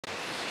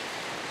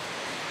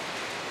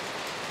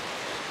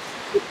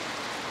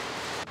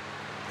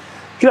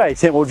G'day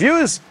Tentworld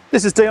viewers,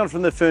 this is Deon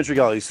from the Ferntree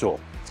Gully store,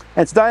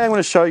 and today I'm going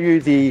to show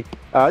you the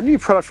new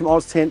product from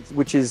OZTENT,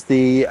 which is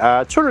the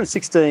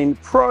 216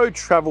 Pro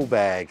Travel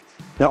Bag.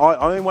 Now I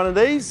own one of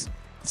these.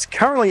 It's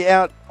currently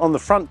out on the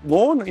front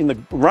lawn in the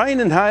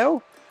rain and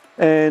hail,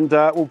 and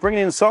we'll bring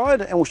it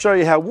inside and we'll show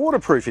you how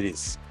waterproof it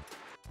is.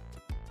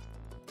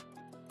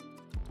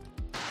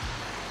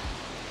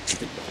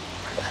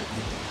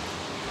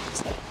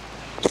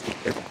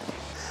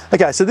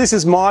 Okay, so this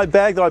is my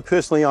bag that I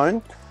personally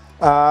own.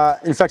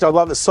 In fact, I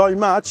love it so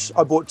much,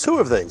 I bought two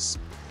of these.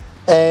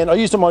 And I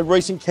used it on my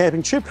recent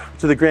camping trip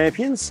to the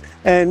Grampians.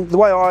 And the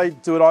way I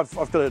do it, I've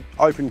got an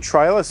open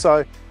trailer,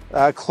 so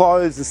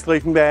clothes and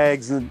sleeping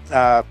bags and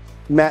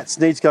mats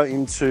need to go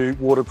into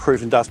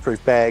waterproof and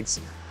dustproof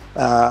bags.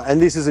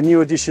 And this is a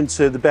new addition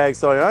to the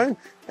bags that I own.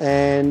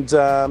 And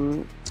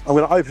I'm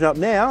going to open it up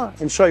now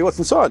and show you what's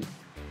inside.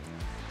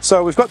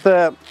 So we've got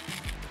the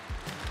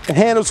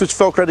handles which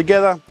Velcro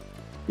together.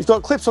 You've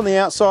got clips on the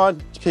outside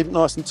to keep it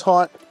nice and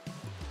tight.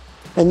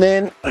 And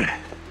then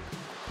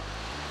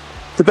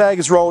the bag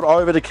is rolled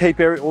over to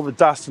keep all the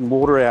dust and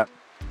water out.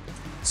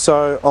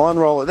 So I'll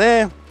unroll it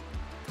there.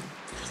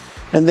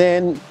 And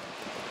then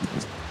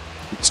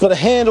it's got a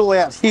handle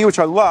out here, which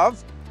I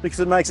love because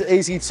it makes it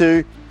easy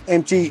to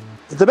empty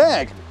the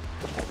bag.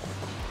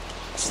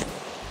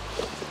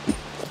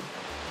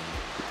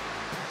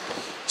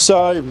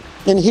 So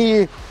in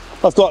here,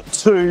 I've got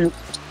two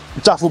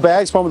duffel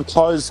bags, one with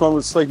clothes, one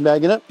with a sleeping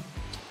bag in it.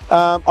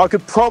 I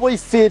could probably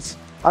fit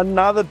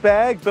another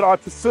bag, but I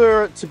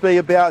prefer it to be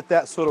about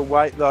that sort of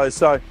weight though.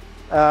 So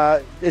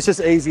it's just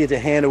easier to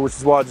handle, which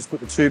is why I just put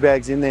the two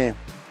bags in there.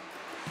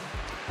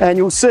 And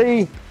you'll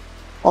see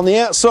on the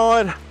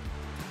outside,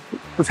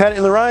 we've had it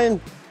in the rain,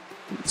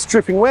 it's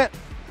dripping wet,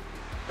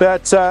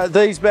 but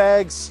these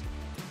bags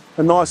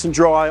are nice and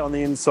dry on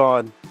the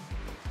inside.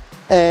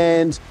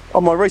 And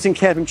on my recent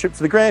camping trip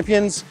to the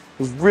Grampians, it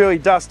was really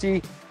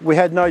dusty. We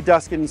had no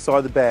dust getting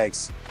inside the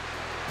bags.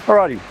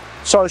 Alrighty,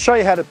 so I'll show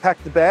you how to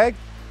pack the bag.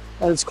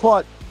 And it's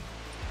quite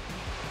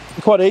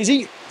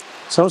easy.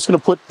 So I'm just going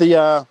to put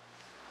the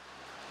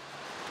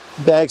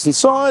bags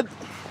inside,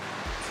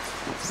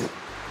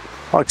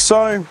 like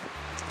so.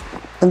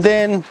 And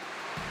then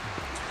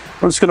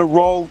I'm just going to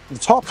roll the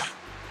top.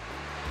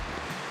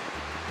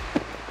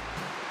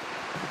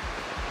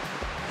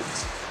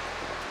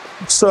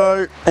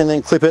 So, and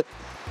then clip it.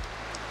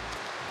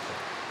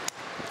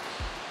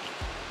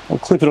 I'll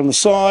clip it on the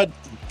side,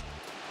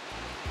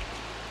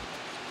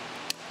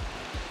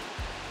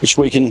 which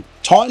we can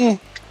tighten,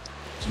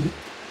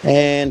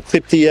 and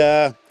clip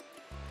the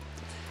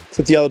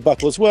other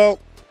buckle as well,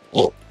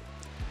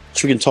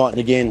 which we can tighten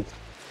again.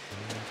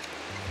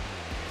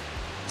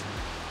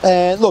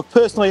 And look,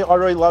 personally, I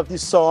really love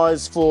this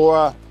size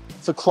for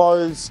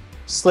clothes,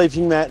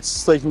 sleeping mats,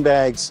 sleeping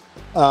bags.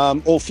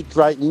 All fit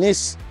great in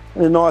this,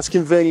 and a nice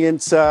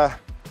convenient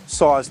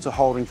size to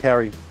hold and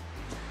carry.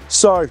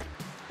 So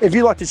if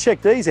you'd like to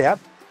check these out,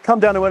 come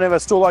down to one of our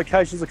store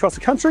locations across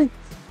the country,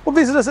 or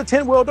visit us at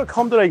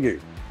tentworld.com.au.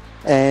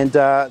 And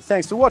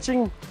thanks for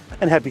watching,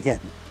 and happy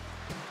camping.